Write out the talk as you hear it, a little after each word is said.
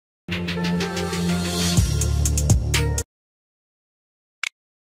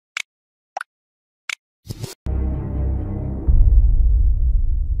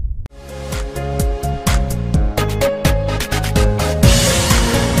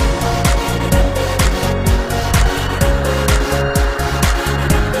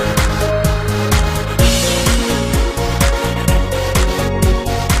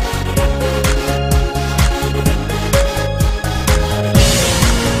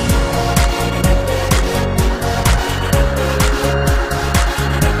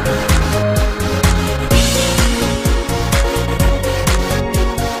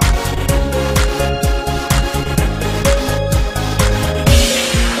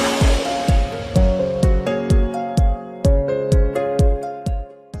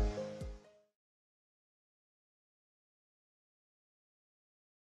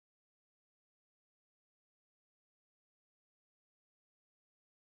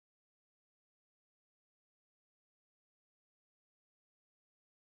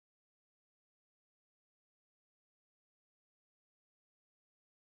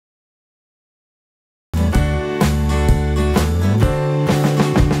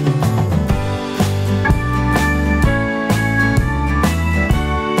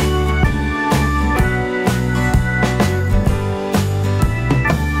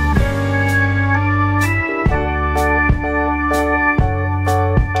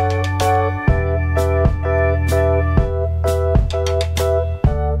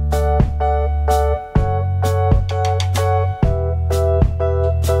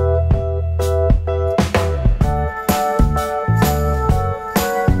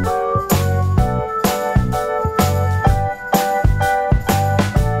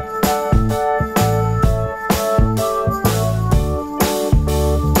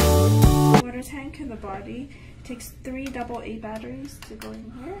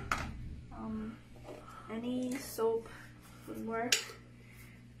Any soap would work.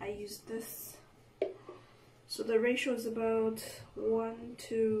 I use this. So the ratio is about 1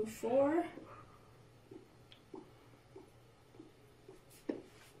 to 4.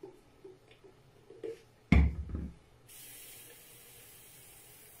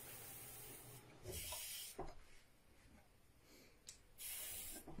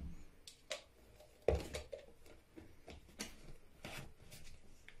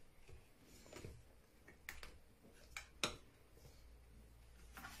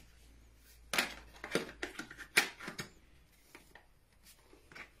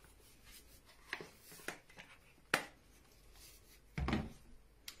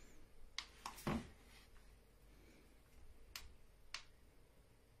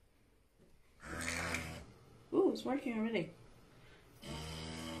 Oh, it's working already.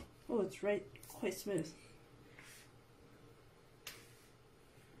 Oh, it's quite smooth.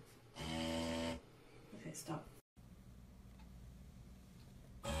 Okay, stop.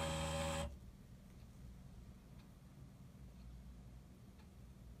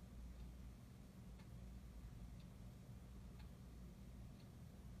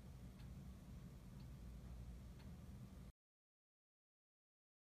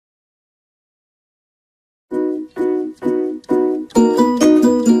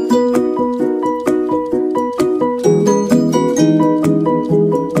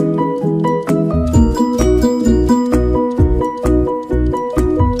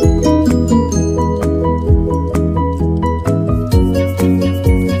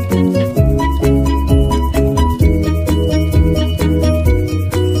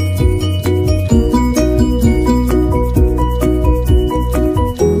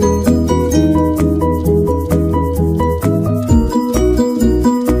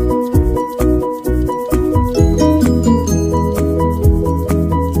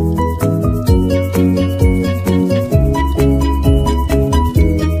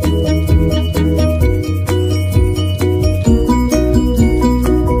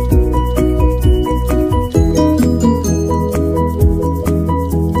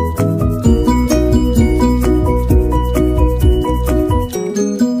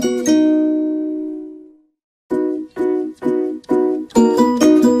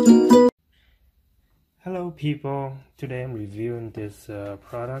 Hello people, today I'm reviewing this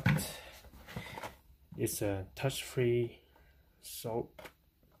product. It's a touch-free soap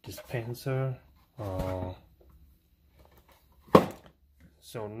dispenser.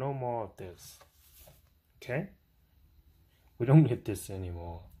 So no more of this, okay? We don't need this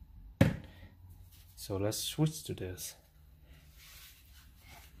anymore. So let's switch to this.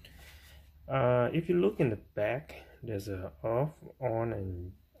 If you look in the back, there's a off, on,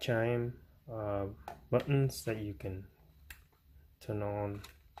 and chime buttons that you can turn on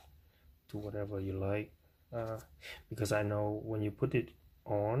to whatever you like, because I know when you put it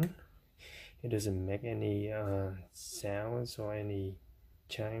on, it doesn't make any sounds or any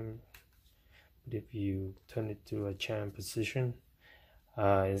chime, but if you turn it to a chime position,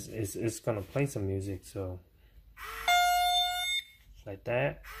 it's gonna play some music. So like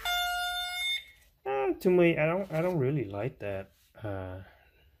that. To me, I don't really like that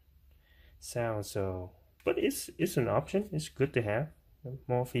sound, so but it's an option. It's good to have. The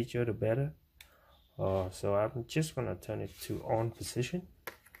more feature the better. So I'm just gonna turn it to on position,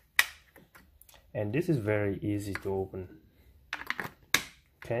 and this is very easy to open.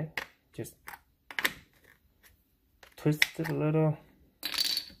 Okay, just twist it a little.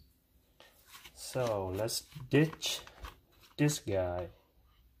 So let's ditch this guy.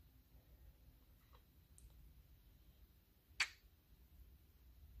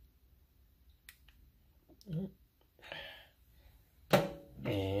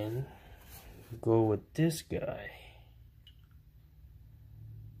 And go with this guy.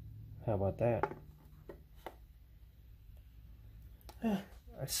 How about that?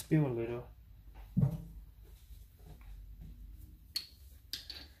 I spill a little.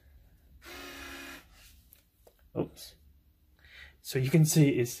 Oops. So you can see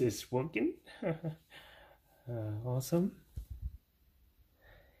it's working. Awesome.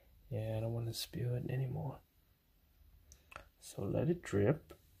 Yeah, I don't want to spill it anymore. So let it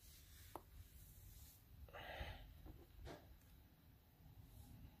drip.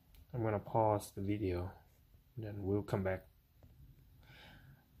 I'm gonna pause the video, then we'll come back.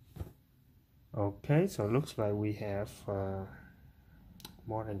 Okay, so it looks like we have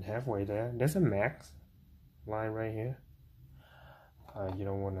more than halfway there. There's a max line right here. You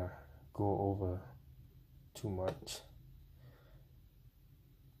don't want to go over too much.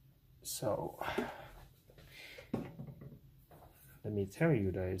 So let me tell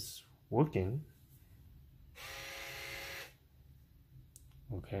you that it's working.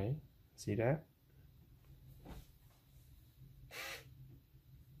 Okay, see that?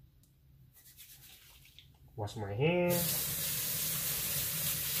 Wash my hands.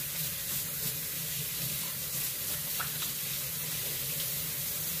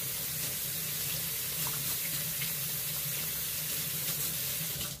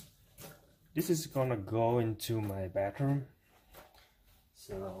 This is gonna go into my bathroom,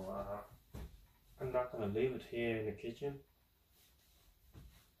 so I'm not gonna leave it here in the kitchen,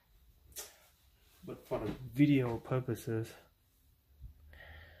 but for the video purposes,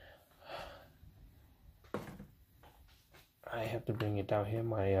 I have to bring it down here.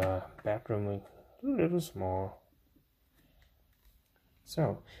 My bathroom is a little small,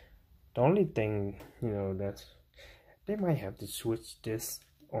 so the only thing, you know, that they might have to switch this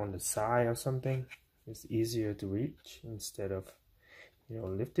on the side or something. It's easier to reach instead of, you know,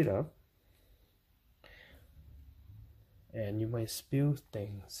 lift it up, and you might spill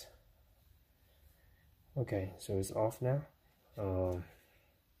things. Okay, so it's off now. I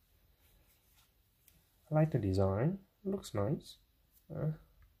like the design. It looks nice.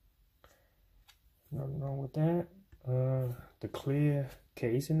 Nothing wrong with that. The clear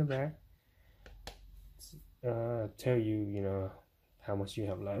case in the back tell you, you know, how much you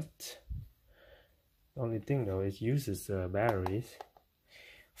have left. The only thing though, it uses batteries,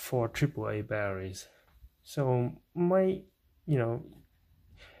 4 AAA batteries. So might, you know,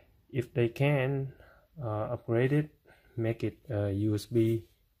 if they can upgrade it, make it USB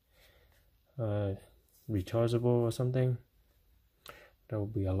rechargeable or something, that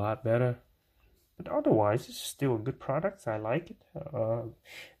would be a lot better. But otherwise, it's still a good product. I like it.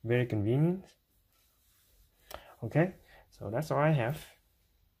 Very convenient. Okay, so that's all I have.